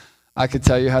left, I could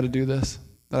tell you how to do this,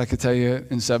 that I could tell you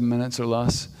in 7 minutes or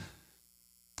less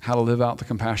how to live out the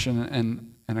compassion and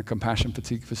a compassion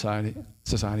fatigue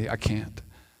society. I can't.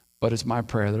 But it's my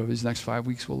prayer that over these next 5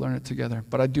 weeks we'll learn it together.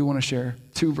 But I do want to share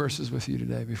 2 verses with you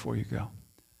today before you go.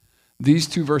 These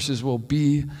 2 verses will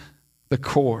be the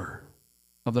core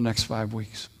of the next 5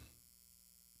 weeks.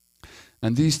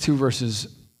 And these 2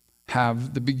 verses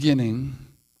have the beginning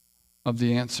of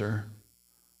the answer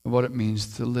of what it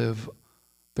means to live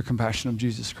the compassion of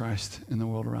Jesus Christ in the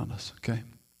world around us, okay?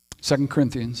 2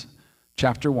 Corinthians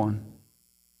chapter 1.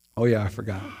 Oh yeah, I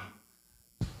forgot.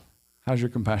 How's your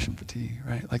compassion fatigue,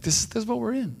 right? Like this is what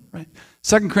we're in, right?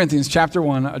 2 Corinthians chapter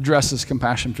 1 addresses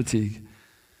compassion fatigue.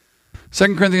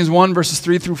 2 Corinthians 1 verses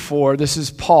 3 through 4. This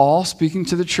is Paul speaking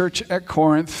to the church at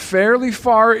Corinth, fairly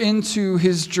far into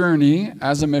his journey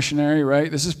as a missionary,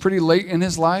 right? This is pretty late in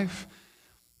his life.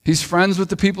 He's friends with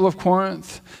the people of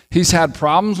Corinth. He's had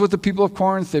problems with the people of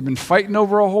Corinth. They've been fighting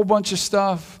over a whole bunch of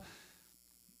stuff.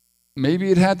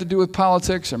 Maybe it had to do with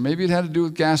politics, or maybe it had to do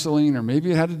with gasoline, or maybe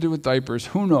it had to do with diapers.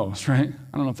 Who knows, right?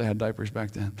 I don't know if they had diapers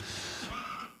back then.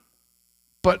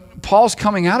 But Paul's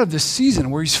coming out of this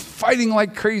season where he's fighting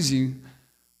like crazy,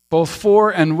 both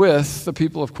for and with the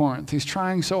people of Corinth. He's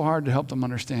trying so hard to help them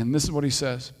understand. This is what he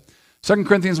says. 2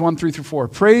 Corinthians 1, 3 through 4.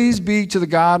 Praise be to the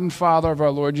God and Father of our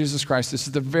Lord Jesus Christ. This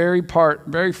is the very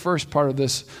first part of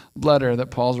this letter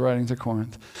that Paul's writing to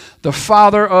Corinth. The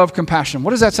Father of compassion.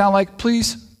 What does that sound like,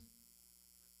 please?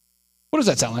 What does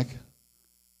that sound like?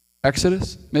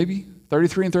 Exodus, maybe?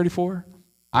 33 and 34?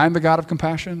 I am the God of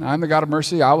compassion. I am the God of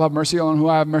mercy. I will have mercy on who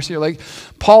I have mercy. Like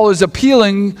Paul is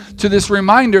appealing to this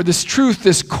reminder, this truth,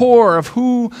 this core of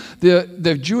who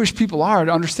the Jewish people are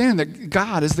to understand that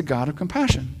God is the God of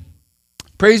compassion.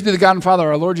 Praise be the God and Father,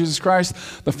 our Lord Jesus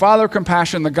Christ, the Father of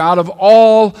compassion, the God of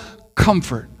all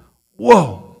comfort.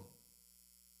 Whoa.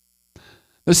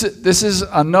 This is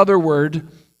another word.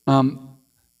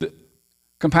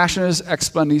 Compassion is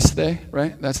explaniste,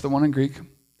 right? That's the one in Greek.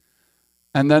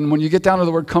 And then when you get down to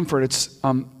the word comfort, it's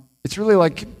really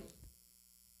like,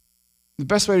 the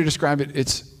best way to describe it,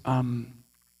 it's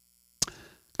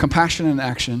compassion in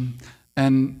action.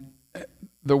 And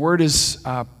the word is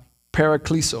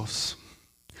paraklesos.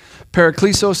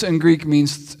 Paraklesos in Greek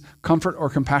means comfort or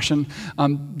compassion.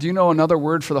 Do you know another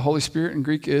word for the Holy Spirit in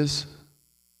Greek is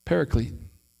paraclete?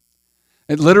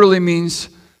 It literally means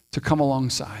to come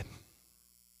alongside.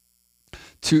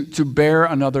 To bear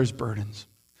another's burdens.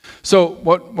 So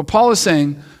what Paul is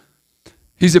saying,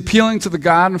 he's appealing to the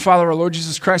God and Father of our Lord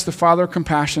Jesus Christ, the Father of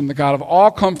compassion, the God of all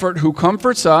comfort, who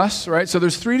comforts us, right? So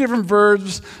there's 3 different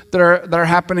verbs that are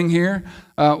happening here.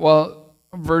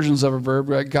 Versions of a verb,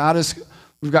 right?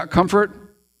 We've got comfort.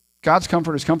 God's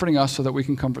comfort is comforting us so that we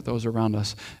can comfort those around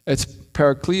us. It's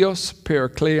parakleos,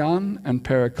 parakleon, and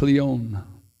parakleon.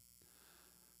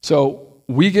 So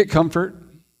we get comfort.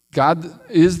 God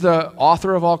is the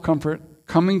author of all comfort,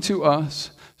 coming to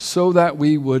us so that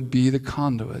we would be the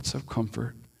conduits of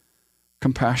comfort,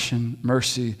 compassion,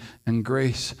 mercy, and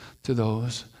grace to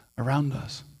those around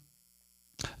us.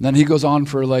 And then he goes on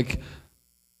for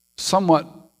somewhat,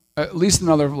 at least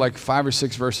another 5 or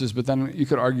 6 verses, but then you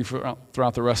could argue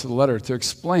throughout the rest of the letter to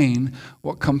explain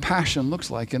what compassion looks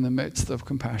like in the midst of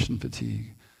compassion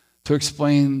fatigue, to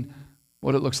explain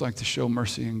what it looks like to show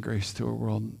mercy and grace to a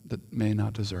world that may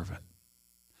not deserve it.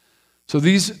 So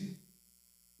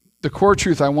the core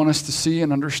truth I want us to see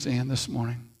and understand this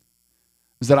morning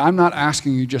is that I'm not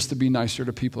asking you just to be nicer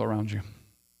to people around you.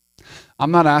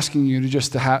 I'm not asking you to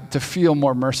just to feel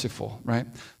more merciful, right?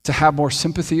 To have more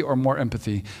sympathy or more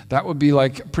empathy. That would be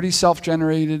like pretty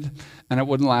self-generated, and it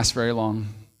wouldn't last very long.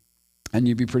 And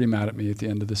you'd be pretty mad at me at the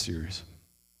end of the series.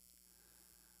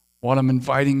 What I'm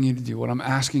inviting you to do, what I'm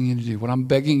asking you to do, what I'm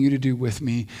begging you to do with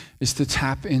me is to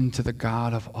tap into the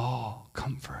God of all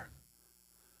comfort,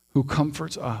 who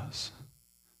comforts us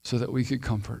so that we could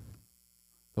comfort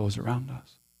those around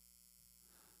us.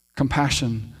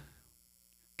 Compassion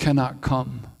cannot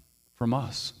come from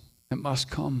us. It must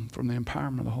come from the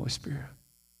empowerment of the Holy Spirit.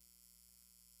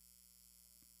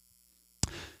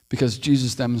 Because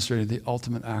Jesus demonstrated the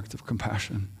ultimate act of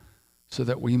compassion so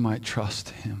that we might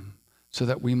trust him, so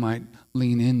that we might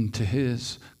lean into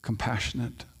his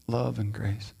compassionate love and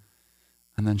grace,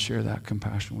 and then share that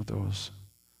compassion with those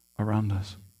around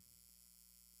us.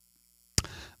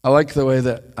 I like the way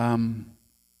that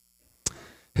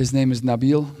his name is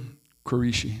Nabil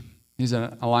Qureshi. He's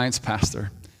an Alliance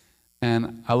pastor,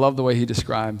 and I love the way he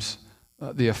describes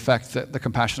the effect that the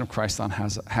compassion of Christ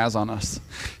has on us.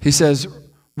 He says,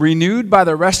 renewed by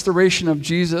the restoration of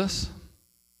Jesus,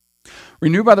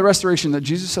 renewed by the restoration that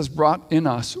Jesus has brought in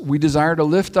us, we desire to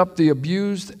lift up the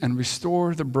abused and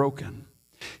restore the broken.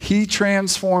 He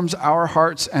transforms our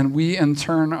hearts, and we in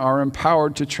turn are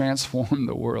empowered to transform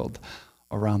the world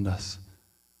around us.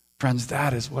 Friends,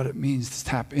 that is what it means to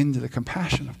tap into the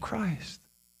compassion of Christ.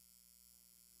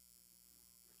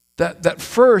 That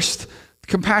first,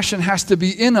 compassion has to be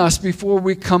in us before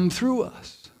we come through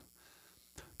us.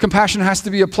 Compassion has to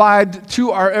be applied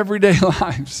to our everyday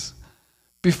lives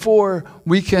before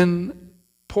we can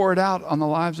pour it out on the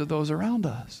lives of those around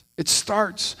us. It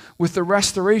starts with the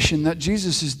restoration that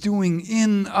Jesus is doing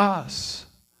in us.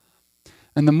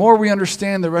 And the more we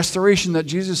understand the restoration that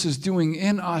Jesus is doing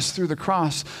in us through the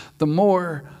cross, the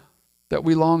more that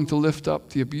we long to lift up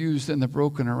the abused and the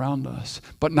broken around us.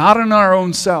 But not in our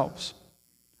own selves,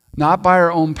 not by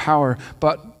our own power,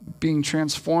 but being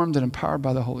transformed and empowered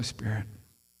by the Holy Spirit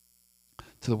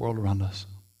to the world around us.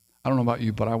 I don't know about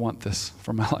you, but I want this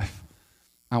for my life.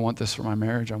 I want this for my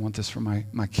marriage. I want this for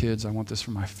my kids. I want this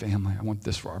for my family. I want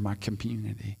this for my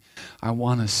community. I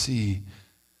want to see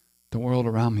the world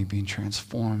around me being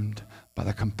transformed by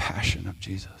the compassion of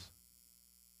Jesus.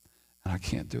 And I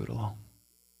can't do it alone.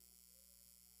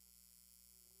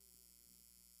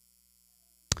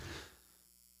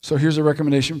 So here's a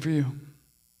recommendation for you.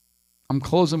 I'm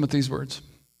closing with these words.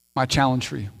 My challenge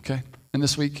for you, okay? And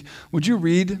this week, would you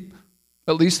read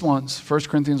at least once 1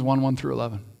 Corinthians 1 through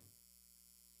 11?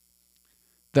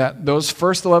 That those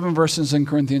first 11 verses in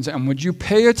Corinthians, and would you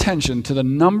pay attention to the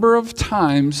number of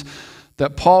times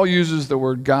that Paul uses the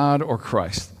word God or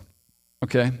Christ,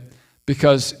 okay?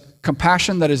 Because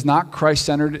compassion that is not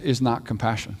Christ-centered is not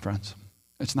compassion, friends.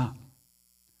 It's not.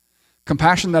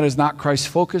 Compassion that is not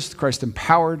Christ-focused,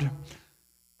 Christ-empowered,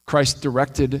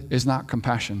 Christ-directed is not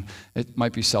compassion. It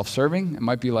might be self-serving. It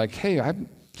might be like, hey, I'm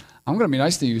going to be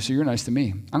nice to you, so you're nice to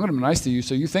me. I'm going to be nice to you,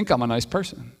 so you think I'm a nice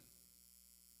person.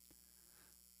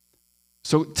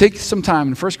 So take some time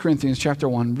in 1 Corinthians chapter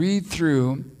 1, read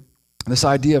through this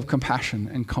idea of compassion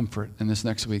and comfort in this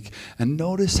next week, and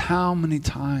notice how many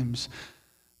times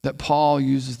that Paul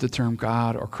uses the term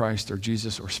God or Christ or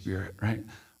Jesus or Spirit, right?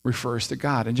 Refers to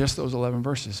God in just those 11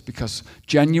 verses, because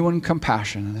genuine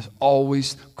compassion is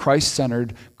always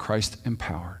Christ-centered,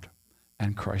 Christ-empowered,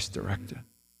 and Christ-directed.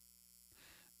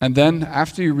 And then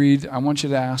after you read, I want you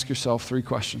to ask yourself 3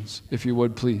 questions, if you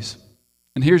would, please.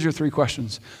 And here's your 3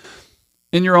 questions.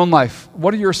 In your own life,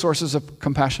 what are your sources of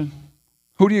compassion?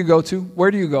 Who do you go to? Where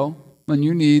do you go when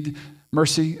you need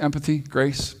mercy, empathy,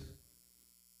 grace?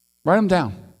 Write them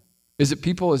down. Is it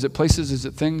people? Is it places? Is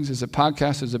it things? Is it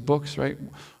podcasts? Is it books, right?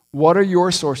 What are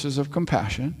your sources of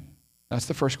compassion? That's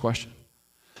the first question.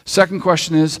 Second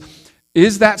question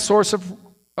is that source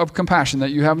of compassion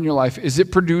that you have in your life, is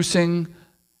it producing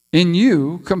in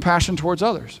you compassion towards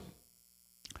others?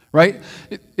 Right?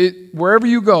 Wherever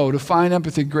you go to find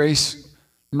empathy, grace,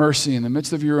 mercy in the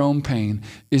midst of your own pain,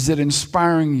 is it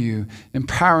inspiring you,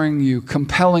 empowering you,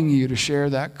 compelling you to share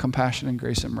that compassion and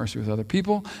grace and mercy with other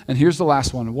people? And here's the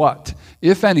last one. What,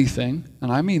 if anything,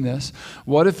 and I mean this,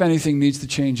 what, if anything, needs to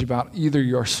change about either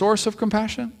your source of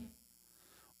compassion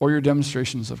or your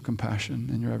demonstrations of compassion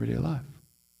in your everyday life?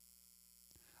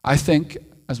 I think,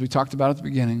 as we talked about at the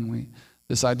beginning,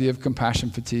 this idea of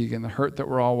compassion fatigue and the hurt that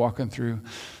we're all walking through,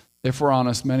 if we're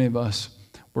honest, many of us,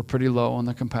 we're pretty low on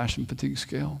the compassion fatigue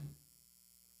scale.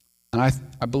 And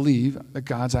I believe that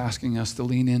God's asking us to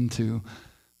lean into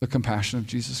the compassion of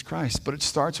Jesus Christ. But it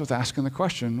starts with asking the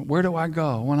question, where do I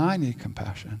go when I need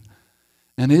compassion?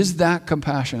 And is that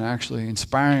compassion actually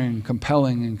inspiring,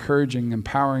 compelling, encouraging,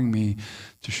 empowering me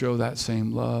to show that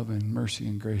same love and mercy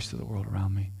and grace to the world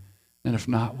around me? And if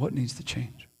not, what needs to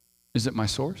change? Is it my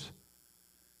source?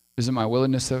 Is it my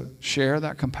willingness to share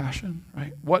that compassion,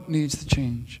 right? What needs to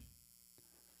change?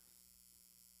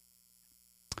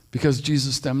 Because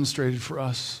Jesus demonstrated for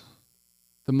us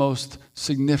the most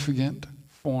significant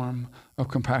form of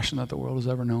compassion that the world has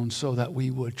ever known, so that we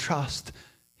would trust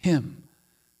him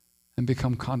and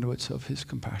become conduits of his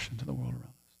compassion to the world around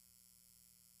us.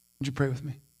 Would you pray with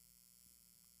me?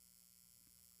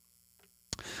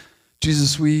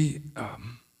 Jesus, we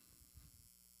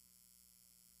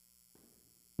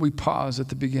pause at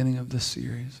the beginning of this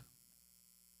series.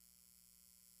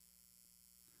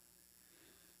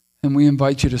 And we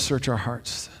invite you to search our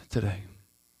hearts today.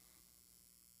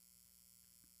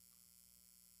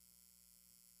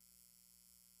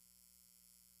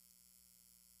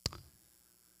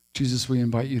 Jesus, we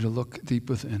invite you to look deep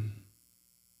within.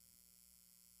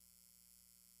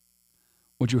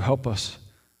 Would you help us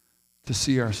to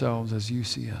see ourselves as you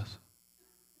see us?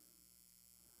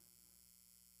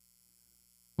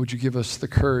 Would you give us the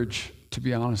courage to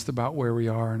be honest about where we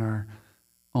are in our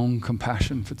own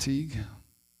compassion fatigue?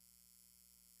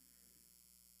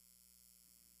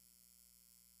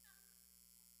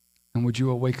 And would you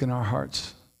awaken our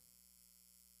hearts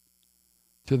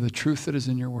to the truth that is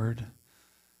in your word?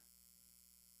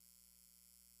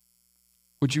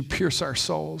 Would you pierce our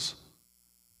souls?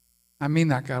 I mean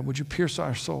that, God. Would you pierce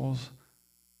our souls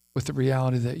with the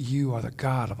reality that you are the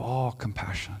God of all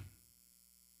compassion?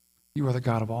 You are the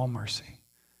God of all mercy.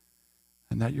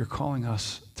 And that you're calling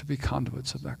us to be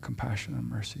conduits of that compassion and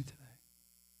mercy today.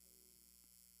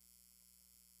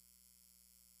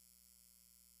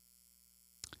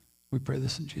 We pray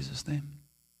this in Jesus' name.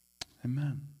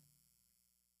 Amen.